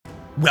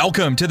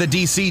Welcome to the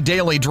DC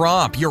Daily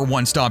Drop, your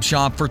one-stop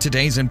shop for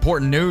today's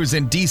important news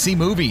in DC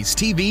movies,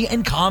 TV,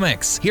 and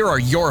comics. Here are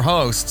your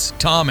hosts,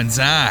 Tom and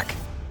Zach.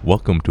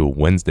 Welcome to a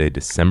Wednesday,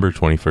 December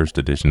 21st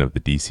edition of the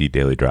DC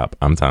Daily Drop.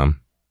 I'm Tom.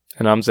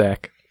 And I'm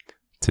Zach.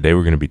 Today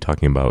we're going to be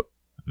talking about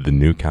the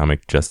new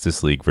comic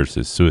Justice League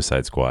vs.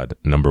 Suicide Squad,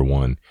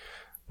 #1,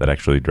 that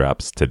actually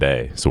drops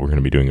today. So we're going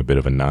to be doing a bit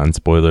of a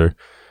non-spoiler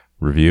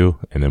review,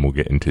 and then we'll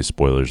get into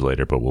spoilers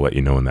later, but we'll let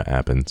you know when that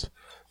happens.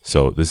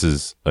 So this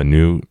is a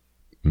new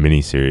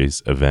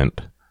miniseries event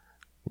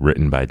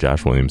written by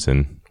Josh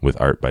Williamson with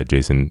art by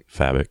Jason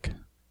Fabok.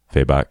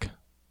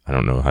 I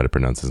don't know how to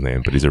pronounce his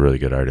name, but he's a really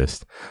good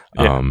artist.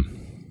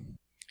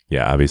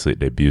 Yeah, obviously it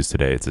debuts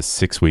today. It's a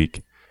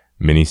 6-week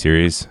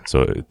miniseries,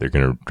 so they're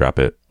going to drop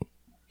it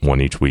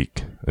one each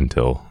week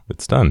until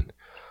it's done.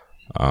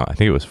 I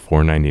think it was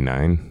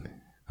 $4.99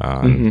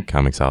 on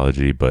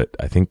Comixology, but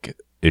I think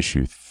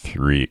issue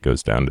 3 it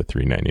goes down to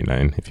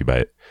 $3.99 if you buy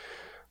it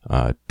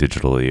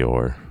digitally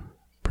or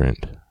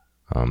print.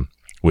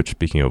 Which,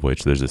 speaking of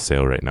which, there's a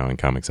sale right now in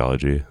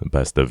Comixology, the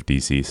Best of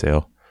DC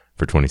sale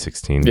for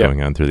 2016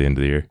 going on through the end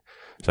of the year.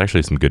 There's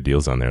actually some good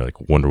deals on there, like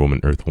Wonder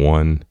Woman Earth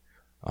 1,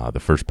 the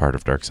first part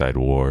of Darkseid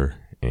War,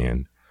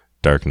 and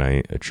Dark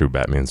Knight, a true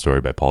Batman story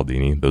by Paul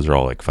Dini. Those are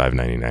all like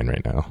 $5.99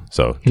 right now.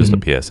 So just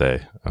a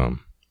PSA.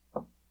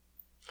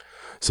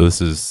 So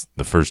this is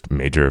the first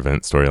major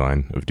event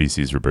storyline of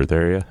DC's Rebirth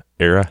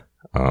era.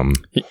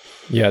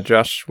 Yeah,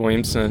 Josh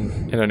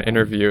Williamson, in an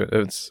interview,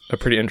 it's a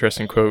pretty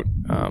interesting quote.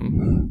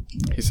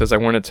 He says, "I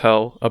want to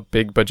tell a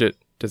big budget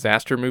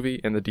disaster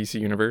movie in the DC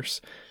universe.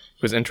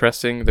 It was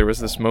interesting. There was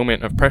this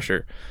moment of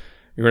pressure.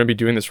 You're going to be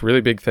doing this really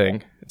big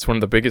thing. It's one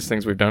of the biggest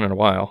things we've done in a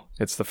while.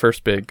 It's the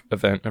first big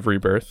event of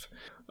Rebirth.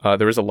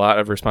 There was a lot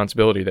of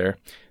responsibility there.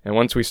 And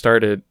once we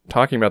started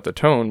talking about the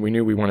tone, we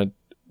knew we wanted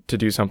to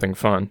do something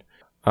fun.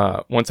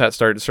 Once that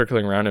started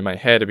circling around in my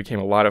head, it became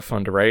a lot of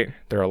fun to write.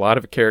 There are a lot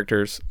of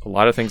characters, a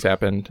lot of things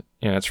happened,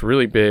 and it's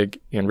really big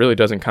and really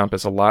does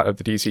encompass a lot of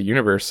the DC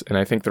universe, and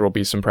I think there will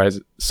be some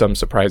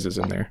surprises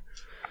in there."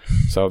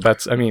 So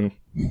that's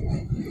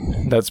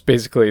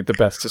basically the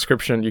best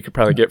description you could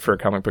probably get for a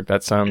comic book.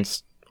 That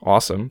sounds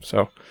awesome.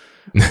 So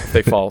if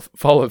they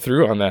follow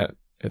through on that,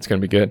 it's going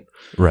to be good.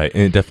 Right.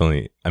 And it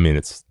definitely,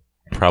 it's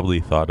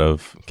probably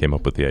came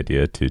up with the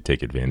idea to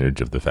take advantage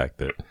of the fact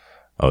that,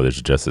 there's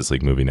a Justice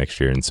League movie next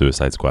year, and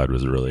Suicide Squad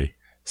was really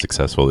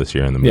successful this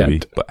year in the movie.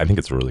 Yeah. But I think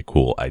it's a really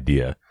cool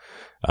idea.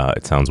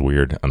 It sounds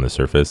weird on the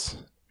surface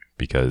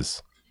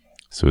because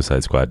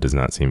Suicide Squad does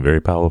not seem very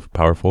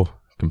powerful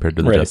compared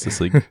to the Justice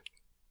League.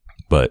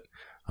 But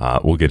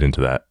we'll get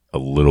into that a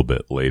little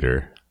bit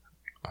later.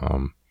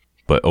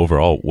 But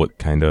overall, what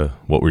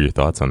were your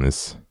thoughts on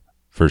this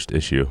first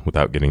issue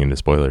without getting into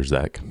spoilers,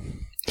 Zach?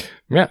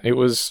 Yeah, it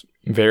was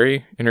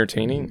very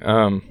entertaining.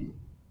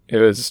 It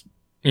was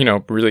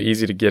really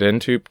easy to get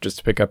into, just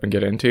to pick up and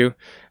get into.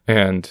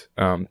 And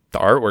the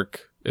artwork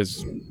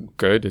is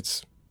good.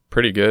 It's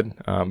pretty good.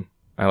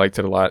 I liked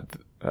it a lot.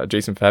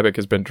 Jason Fabok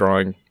has been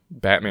drawing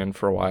Batman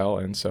for a while,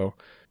 and so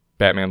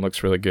Batman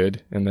looks really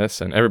good in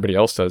this, and everybody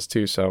else does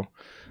too. So,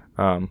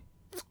 I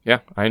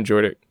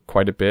enjoyed it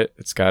quite a bit.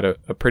 It's got a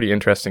pretty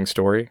interesting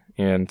story,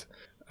 and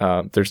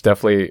there's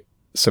definitely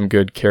some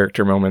good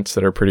character moments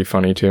that are pretty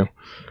funny too.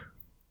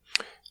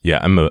 Yeah,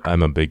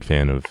 I'm a big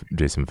fan of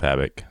Jason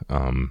Fabok.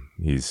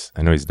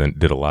 I know he's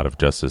did a lot of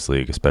Justice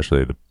League,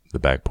 especially the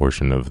back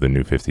portion of the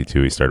New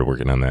 52. He started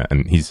working on that,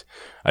 and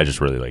I just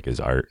really like his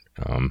art.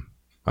 I'm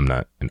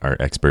not an art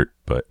expert,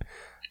 but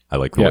I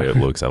like the way it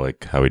looks. I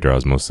like how he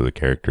draws most of the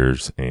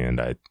characters,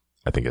 and I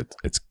think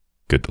it's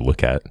good to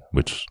look at,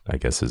 which I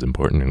guess is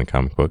important in a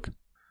comic book.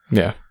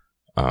 Yeah.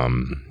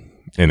 And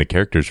the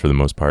characters for the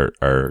most part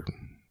are,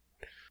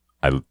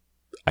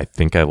 I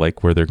think I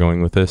like where they're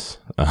going with this.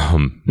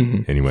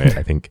 Anyway,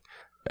 I think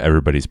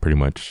everybody's pretty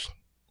much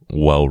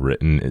well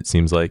written, it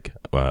seems like,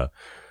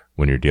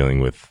 when you're dealing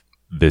with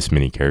this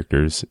many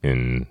characters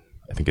in,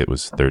 I think it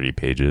was 30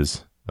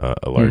 pages,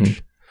 a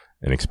large,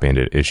 an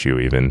expanded issue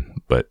even.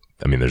 But,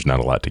 there's not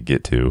a lot to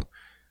get to.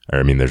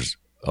 Or, there's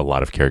a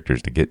lot of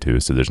characters to get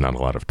to, so there's not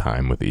a lot of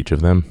time with each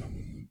of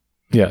them.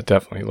 Yeah,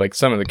 definitely. Like,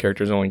 some of the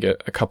characters only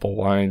get a couple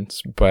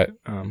lines, but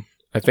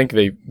I think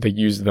they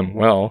use them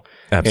well.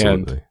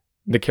 Absolutely. And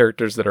the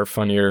characters that are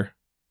funnier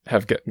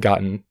have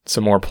gotten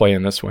some more play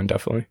in this one,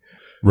 definitely.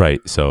 Right.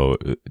 So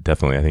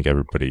definitely, I think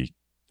everybody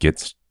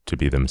gets to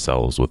be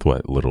themselves with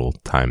what little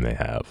time they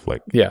have.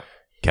 Like,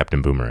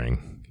 Captain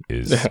Boomerang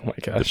is oh my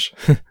gosh,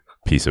 the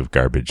piece of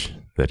garbage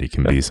that he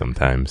can be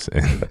sometimes,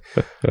 and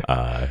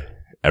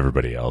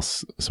everybody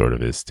else sort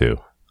of is too.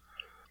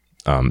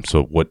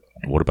 So what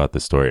about the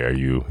story? Are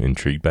you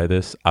intrigued by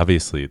this?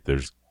 Obviously,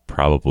 there's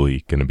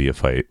probably going to be a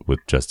fight with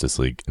Justice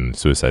League and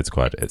Suicide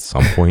Squad at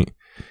some point.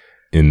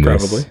 In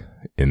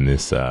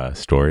this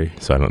story,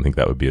 so I don't think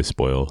that would be a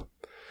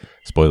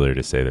spoiler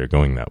to say they're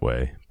going that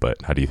way.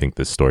 But how do you think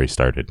this story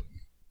started?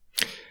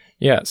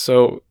 Yeah,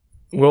 so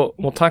we'll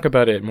talk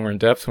about it more in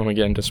depth when we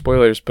get into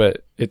spoilers,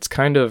 but it's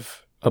kind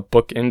of a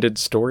book-ended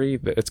story.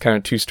 It's kind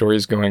of two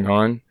stories going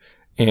on,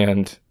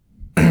 and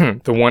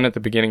the one at the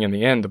beginning and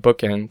the end, the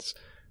bookends,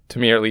 to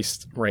me, or at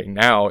least right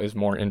now, is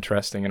more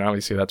interesting. And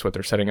obviously that's what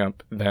they're setting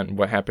up than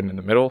what happened in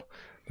the middle.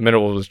 The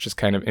middle was just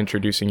kind of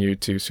introducing you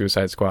to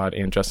Suicide Squad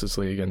and Justice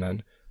League and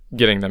then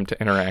getting them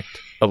to interact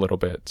a little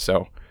bit.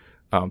 So,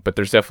 but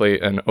there's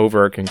definitely an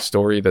overarching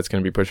story that's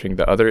going to be pushing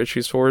the other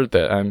issues forward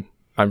that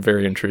I'm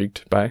very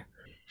intrigued by.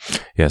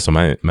 Yeah, so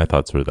my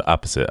thoughts were the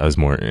opposite. I was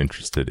more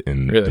interested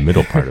in the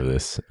middle part of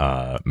this,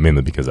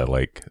 mainly because I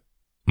like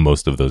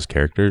most of those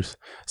characters.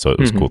 So it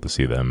was cool to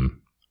see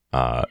them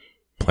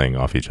playing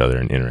off each other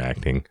and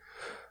interacting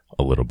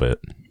a little bit.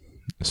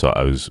 So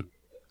I was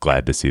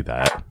glad to see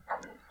that.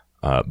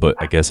 But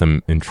I guess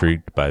I'm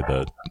intrigued by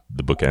the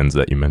bookends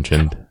that you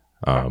mentioned.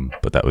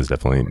 But that was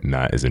definitely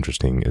not as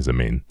interesting as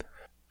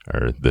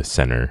the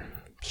center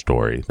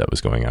story that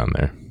was going on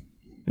there.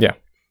 Yeah.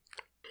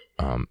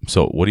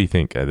 So what do you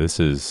think?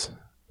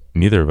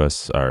 Neither of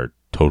us are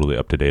totally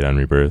up to date on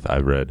Rebirth. I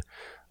read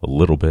a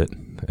little bit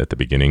at the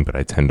beginning, but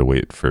I tend to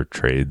wait for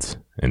trades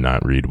and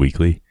not read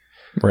weekly.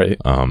 Right.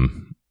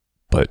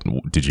 But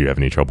did you have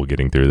any trouble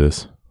getting through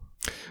this?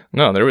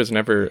 No, there was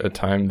never a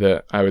time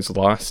that I was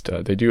lost.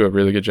 They do a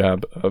really good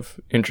job of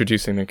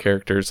introducing the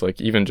characters,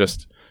 like even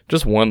just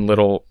one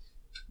little,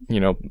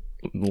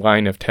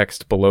 line of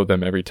text below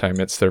them every time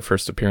it's their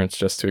first appearance,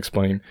 just to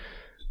explain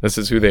this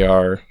is who they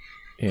are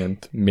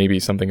and maybe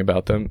something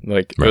about them.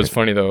 Like, It was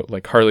funny though,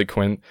 like Harley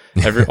Quinn,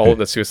 all of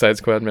the Suicide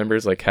Squad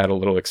members like had a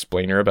little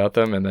explainer about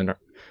them, and then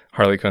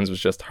Harley Quinn's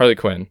was just Harley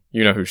Quinn.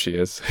 You know who she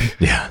is.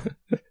 Yeah.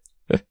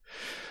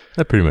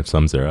 That pretty much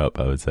sums her up,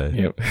 I would say.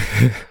 Yep.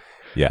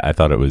 Yeah, I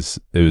thought it was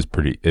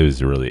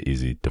really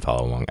easy to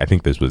follow along. I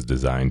think this was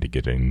designed to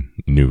get in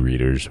new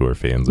readers who are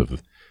fans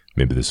of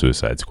maybe the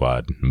Suicide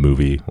Squad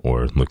movie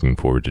or looking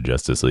forward to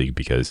Justice League,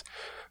 because,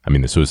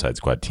 the Suicide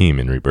Squad team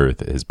in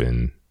Rebirth has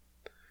been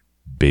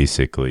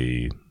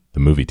basically the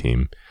movie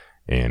team,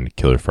 and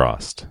Killer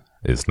Frost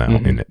is now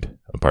in it,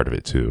 a part of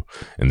it too.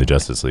 And the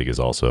Justice League is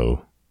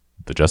also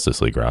the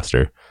Justice League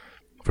roster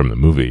from the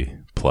movie,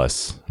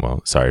 plus,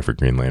 well, sorry for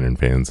Green Lantern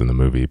fans in the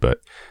movie, but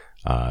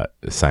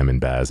Simon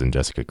Baz and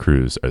Jessica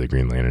Cruz are the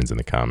Green Lanterns in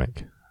the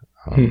comic,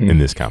 in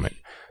this comic.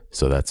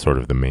 So that's sort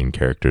of the main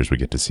characters we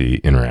get to see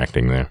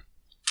interacting there.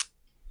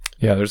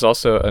 Yeah, there's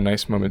also a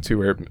nice moment too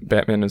where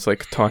Batman is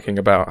like talking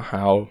about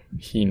how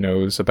he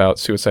knows about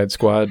Suicide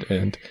Squad,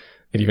 and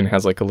it even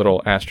has like a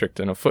little asterisk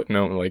and a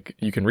footnote, like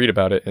you can read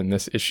about it in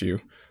this issue.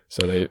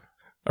 So they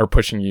are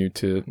pushing you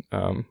to,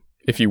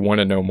 if you want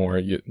to know more,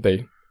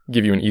 they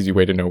give you an easy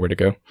way to know where to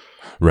go.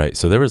 Right.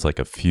 So there was like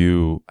a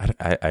few,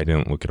 I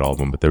didn't look at all of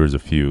them, but there was a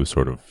few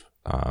sort of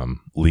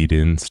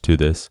lead-ins to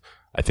this.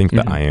 I think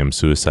the I Am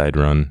Suicide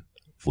run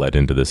led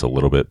into this a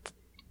little bit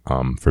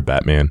for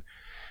Batman.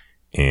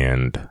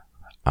 And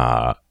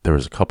there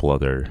was a couple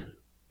other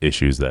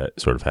issues that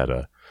sort of had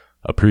a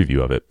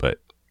preview of it, but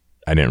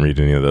I didn't read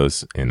any of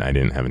those, and I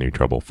didn't have any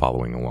trouble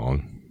following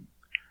along.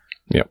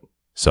 Yep.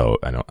 So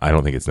I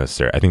don't think it's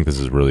necessary. I think this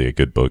is really a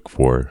good book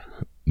for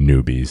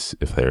newbies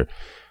if they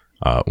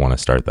want to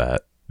start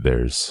that.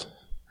 It's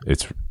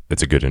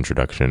a good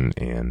introduction,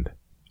 and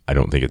I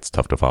don't think it's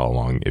tough to follow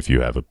along if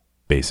you have a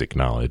basic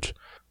knowledge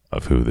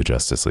of who the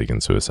Justice League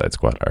and Suicide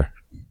Squad are.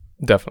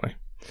 Definitely.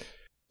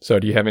 So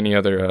do you have any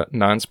other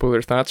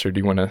non-spoiler thoughts, or do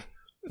you want to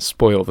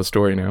spoil the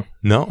story now?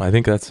 No, I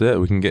think that's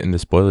it. We can get into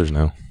spoilers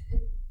now.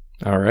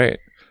 All right.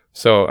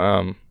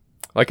 So,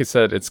 like I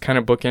said, it's kind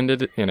of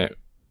bookended in it.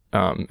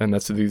 And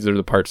these are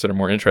the parts that are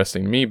more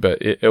interesting to me,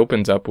 but it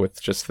opens up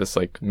with just this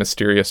like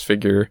mysterious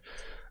figure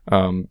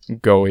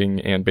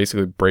going and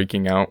basically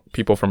breaking out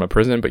people from a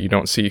prison, but you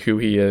don't see who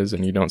he is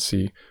and you don't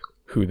see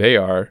who they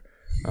are.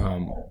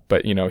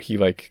 But he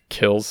like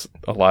kills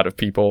a lot of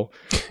people.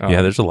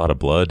 Yeah, there's a lot of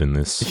blood in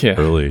this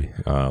early,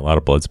 a lot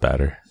of blood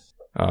spatter.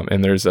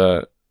 And there's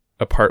a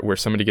part where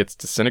somebody gets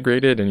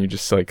disintegrated and you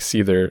just like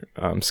see their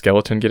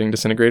skeleton getting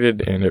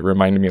disintegrated, and it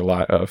reminded me a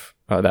lot of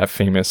that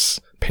famous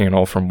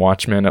panel from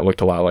Watchmen. It looked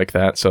a lot like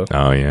that, so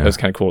it was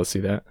kind of cool to see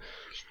that.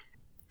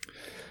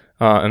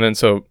 And then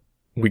so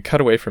we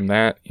cut away from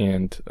that,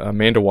 and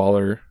Amanda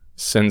Waller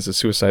sends the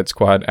Suicide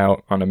Squad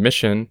out on a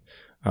mission.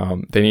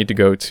 They need to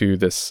go to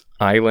this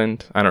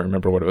island. I don't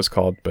remember what it was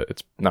called, but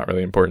it's not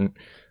really important.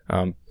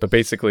 But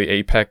basically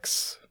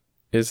Apex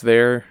is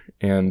there,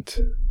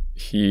 and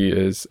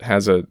he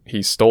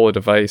stole a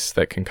device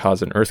that can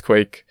cause an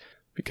earthquake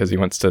because he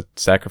wants to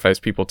sacrifice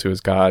people to his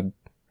god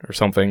or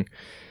something.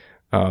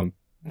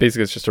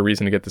 Basically it's just a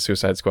reason to get the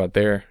Suicide Squad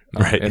there.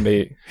 Right. And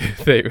they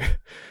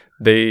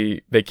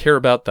care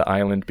about the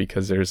island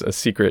because there's a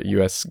secret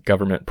US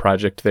government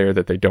project there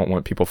that they don't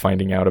want people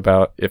finding out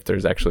about if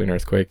there's actually an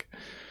earthquake.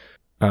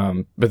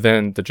 But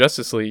then the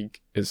Justice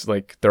League is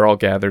like, they're all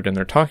gathered and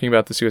they're talking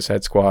about the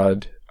Suicide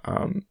Squad.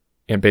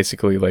 And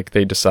basically like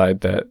they decide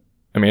that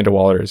Amanda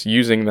Waller is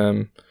using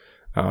them.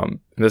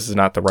 This is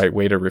not the right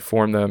way to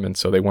reform them. And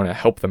so they want to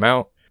help them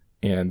out.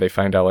 And they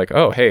find out like,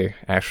 oh, hey,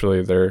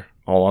 actually they're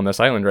all on this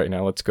island right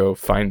now. Let's go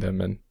find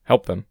them and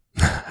help them.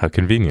 How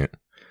convenient.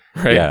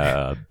 Right.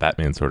 Yeah.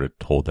 Batman sort of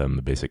told them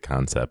the basic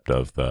concept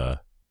of the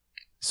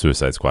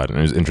Suicide Squad, and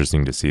it was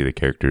interesting to see the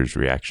characters'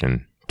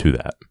 reaction to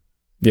that.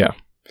 Yeah.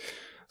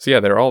 So yeah,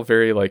 they're all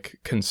very like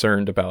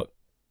concerned about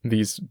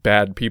these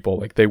bad people.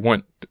 Like they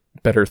want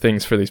better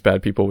things for these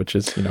bad people, which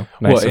is, nice.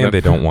 Well, and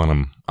they don't want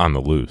them on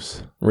the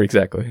loose.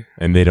 Exactly.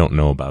 And they don't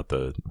know about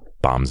the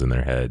bombs in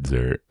their heads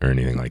or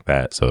anything like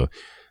that. So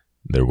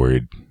they're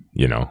worried,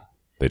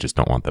 they just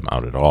don't want them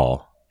out at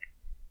all.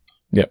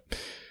 Yep.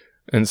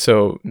 And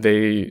so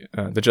the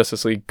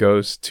Justice League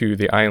goes to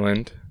the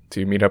island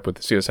to meet up with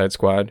the Suicide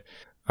Squad,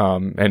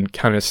 and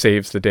kind of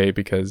saves the day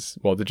because,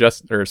 well,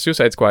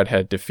 Suicide Squad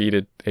had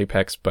defeated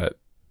Apex, but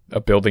a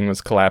building was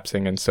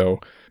collapsing, and so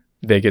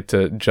they get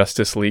to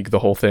Justice League the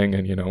whole thing,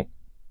 and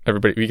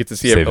everybody, we get to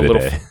see Save a the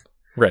little day.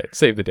 Right,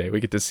 save the day. We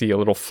get to see a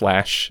little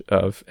flash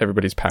of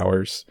everybody's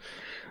powers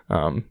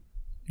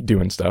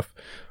doing stuff,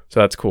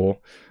 so that's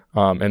cool.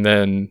 And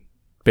then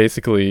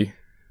basically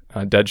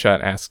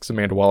Deadshot asks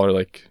Amanda Waller,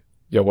 like,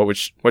 yo,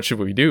 what should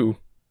we do?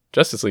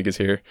 Justice League is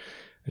here.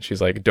 And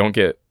she's like, don't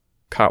get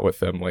caught with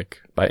them.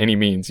 Like, by any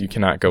means, you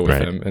cannot go with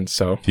them. And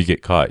so, if you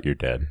get caught, you're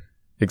dead.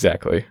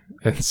 Exactly.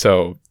 And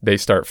so they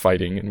start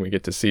fighting, and we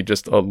get to see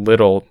just a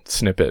little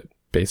snippet,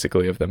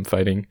 basically, of them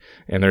fighting.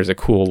 And there's a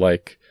cool,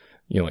 like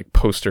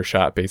poster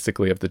shot,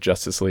 basically, of the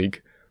Justice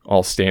League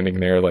all standing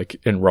there, like,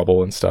 in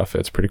rubble and stuff.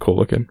 It's pretty cool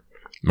looking.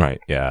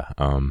 Right. Yeah.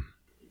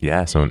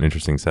 So an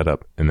interesting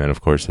setup. And then, of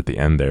course, at the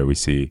end there, we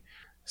see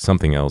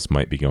something else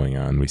might be going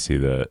on. We see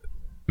the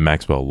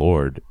Maxwell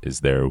Lord is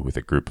there with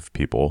a group of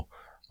people.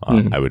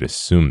 I would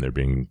assume they're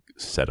being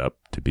set up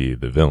to be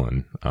the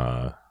villain.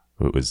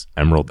 It was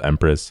Emerald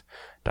Empress,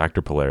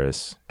 Dr.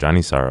 Polaris,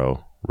 Johnny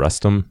Sorrow,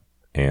 Rustum,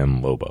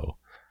 and Lobo.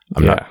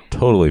 I'm not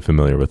totally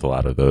familiar with a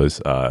lot of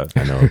those.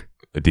 I know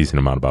a decent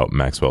amount about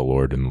Maxwell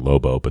Lord and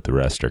Lobo, but the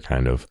rest are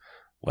kind of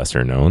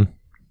lesser known.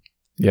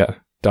 Yeah.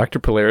 Dr.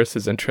 Polaris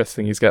is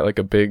interesting. He's got like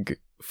a big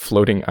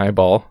floating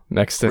eyeball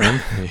next to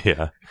him.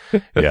 Yeah.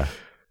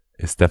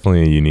 It's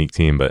definitely a unique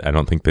team, but I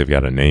don't think they've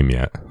got a name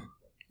yet.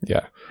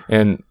 Yeah.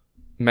 And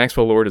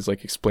Maxwell Lord is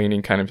like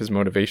explaining kind of his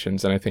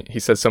motivations. And I think he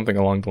says something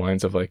along the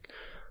lines of like,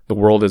 the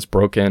world is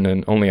broken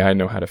and only I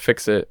know how to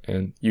fix it.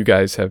 And you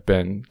guys have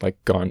been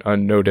like gone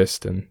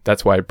unnoticed. And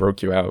that's why I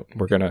broke you out.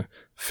 We're going to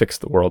fix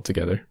the world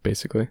together,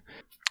 basically.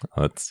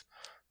 That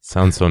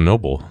sounds so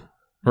noble.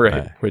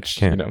 Right. Which,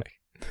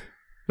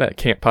 that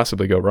can't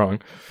possibly go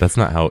wrong. That's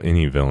not how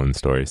any villain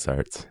story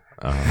starts.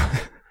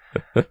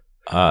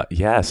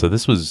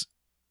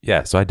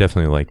 So I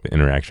definitely like the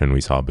interaction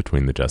we saw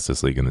between the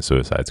Justice League and the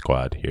Suicide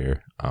Squad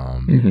here.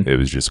 It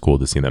was just cool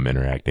to see them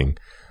interacting.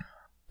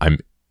 I'm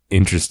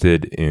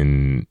interested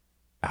in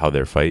how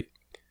their fight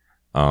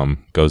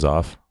goes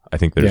off. I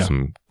think there's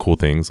some cool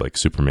things like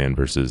Superman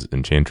versus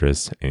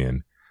Enchantress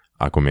and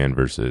Aquaman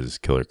versus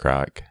Killer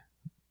Croc.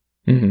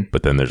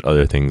 But then there's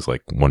other things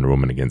like Wonder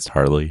Woman against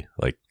Harley.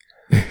 Like,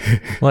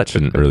 well, that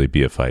shouldn't really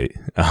be a fight.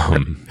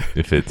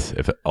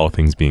 If all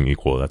things being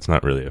equal, that's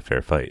not really a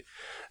fair fight.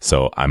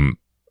 So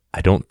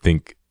I don't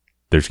think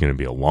there's going to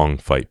be a long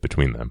fight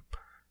between them.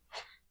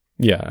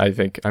 Yeah,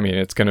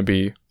 it's going to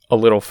be a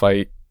little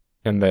fight,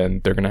 and then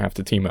they're going to have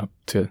to team up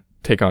to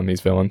take on these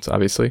villains,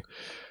 obviously.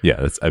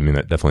 Yeah,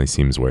 that definitely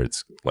seems where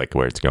it's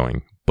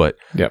going. But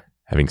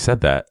having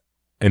said that,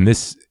 and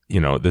this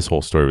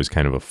whole story was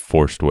kind of a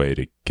forced way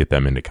to get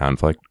them into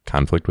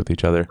conflict with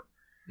each other.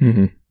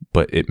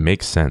 But it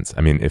makes sense.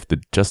 I mean, if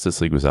the Justice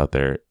League was out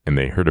there and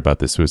they heard about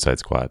the Suicide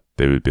Squad,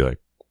 they would be like,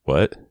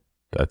 what?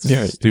 That's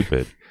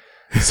stupid.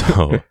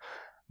 So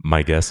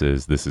my guess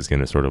is this is going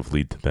to sort of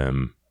lead to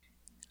them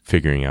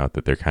figuring out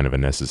that they're kind of a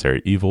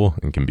necessary evil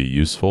and can be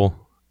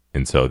useful.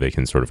 And so they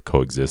can sort of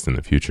coexist in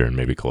the future and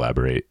maybe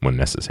collaborate when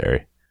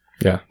necessary.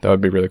 Yeah, that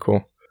would be really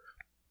cool.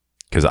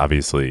 Because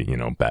obviously,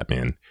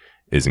 Batman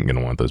isn't going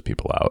to want those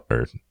people out,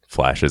 or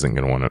Flash isn't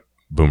going to want to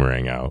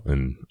Boomerang out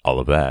and all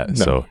of that. No.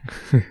 So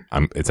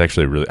it's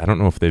actually really, I don't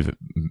know if they've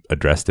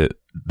addressed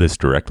this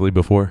directly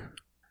before,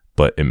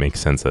 but it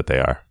makes sense that they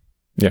are.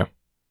 Yeah.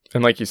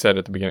 And like you said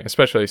at the beginning,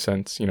 especially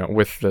since,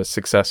 with the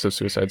success of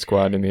Suicide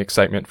Squad and the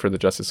excitement for the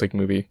Justice League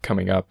movie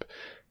coming up,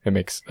 it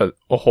makes a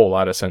whole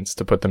lot of sense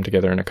to put them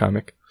together in a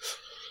comic.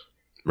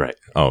 Right.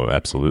 Oh,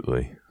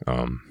 absolutely.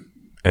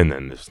 And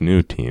then this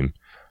new team,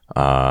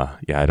 I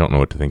don't know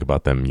what to think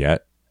about them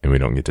yet, and we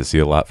don't get to see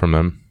a lot from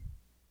them.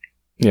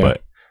 Yeah.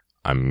 But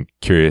I'm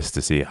curious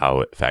to see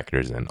how it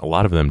factors in. A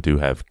lot of them do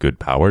have good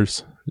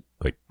powers,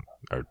 like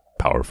are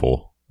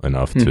powerful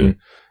enough to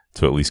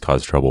at least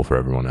cause trouble for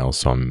everyone else.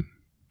 So I'm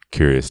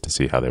curious to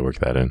see how they work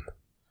that in.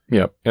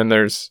 Yep. And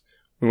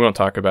we won't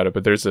talk about it,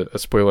 but there's a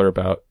spoiler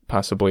about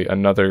possibly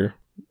another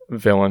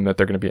villain that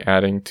they're going to be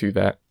adding to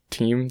that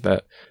team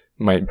that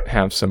might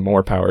have some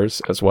more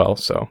powers as well.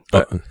 So,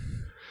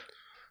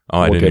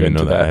 I didn't even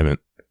know that.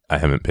 I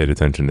haven't paid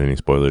attention to any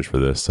spoilers for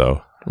this,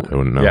 so I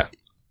wouldn't know. Yeah.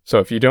 So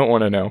if you don't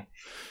want to know,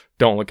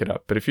 don't look it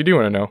up. But if you do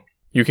want to know,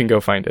 you can go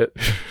find it.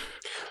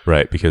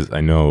 Right, because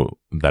I know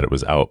that it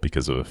was out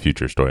because of a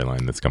future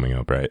storyline that's coming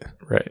up, right?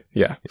 Right,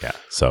 yeah. Yeah,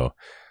 so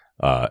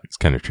it's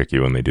kind of tricky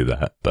when they do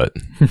that, but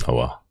oh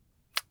well.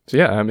 So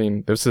yeah,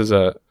 this is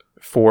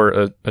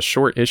for a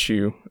short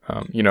issue,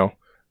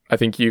 I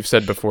think you've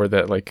said before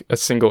that like a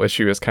single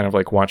issue is kind of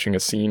like watching a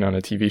scene on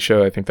a TV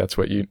show. I think that's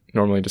what you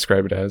normally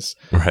describe it as.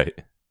 Right.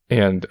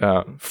 And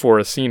for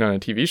a scene on a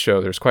TV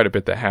show, there's quite a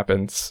bit that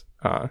happens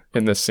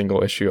in this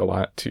single issue, a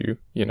lot to,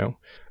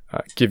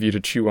 give you to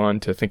chew on,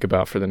 to think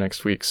about for the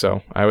next week.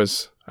 So I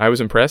was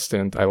impressed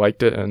and I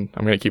liked it, and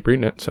I'm going to keep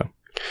reading it. So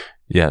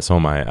yeah, so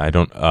am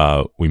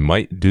I. We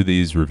might do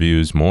these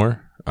reviews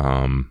more.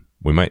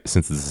 We might,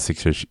 since this is a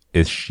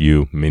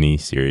 6-issue mini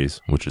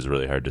series, which is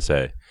really hard to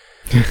say,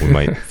 we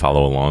might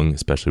follow along,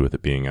 especially with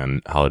it being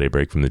on holiday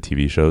break from the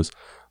TV shows.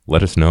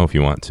 Let us know if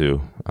you want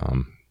to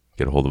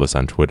get a hold of us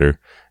on Twitter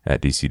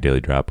at DC Daily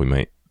Drop. We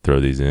might throw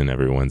these in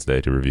every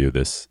Wednesday to review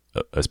this,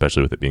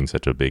 especially with it being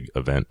such a big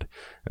event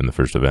and the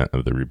first event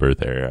of the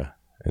Rebirth era.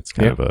 It's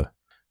kind of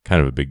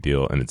a big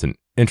deal, and it's an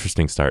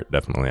interesting start,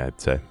 definitely,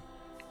 I'd say.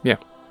 Yeah.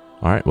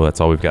 All right, well,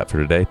 that's all we've got for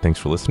today. Thanks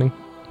for listening.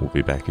 We'll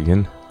be back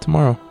again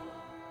tomorrow.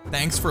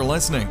 Thanks for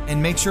listening,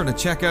 and make sure to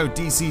check out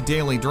DC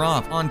Daily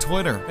Drop on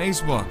Twitter,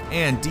 Facebook,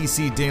 and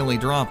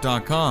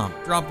DCDailyDrop.com.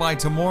 Drop by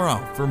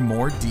tomorrow for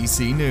more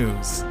DC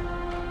news.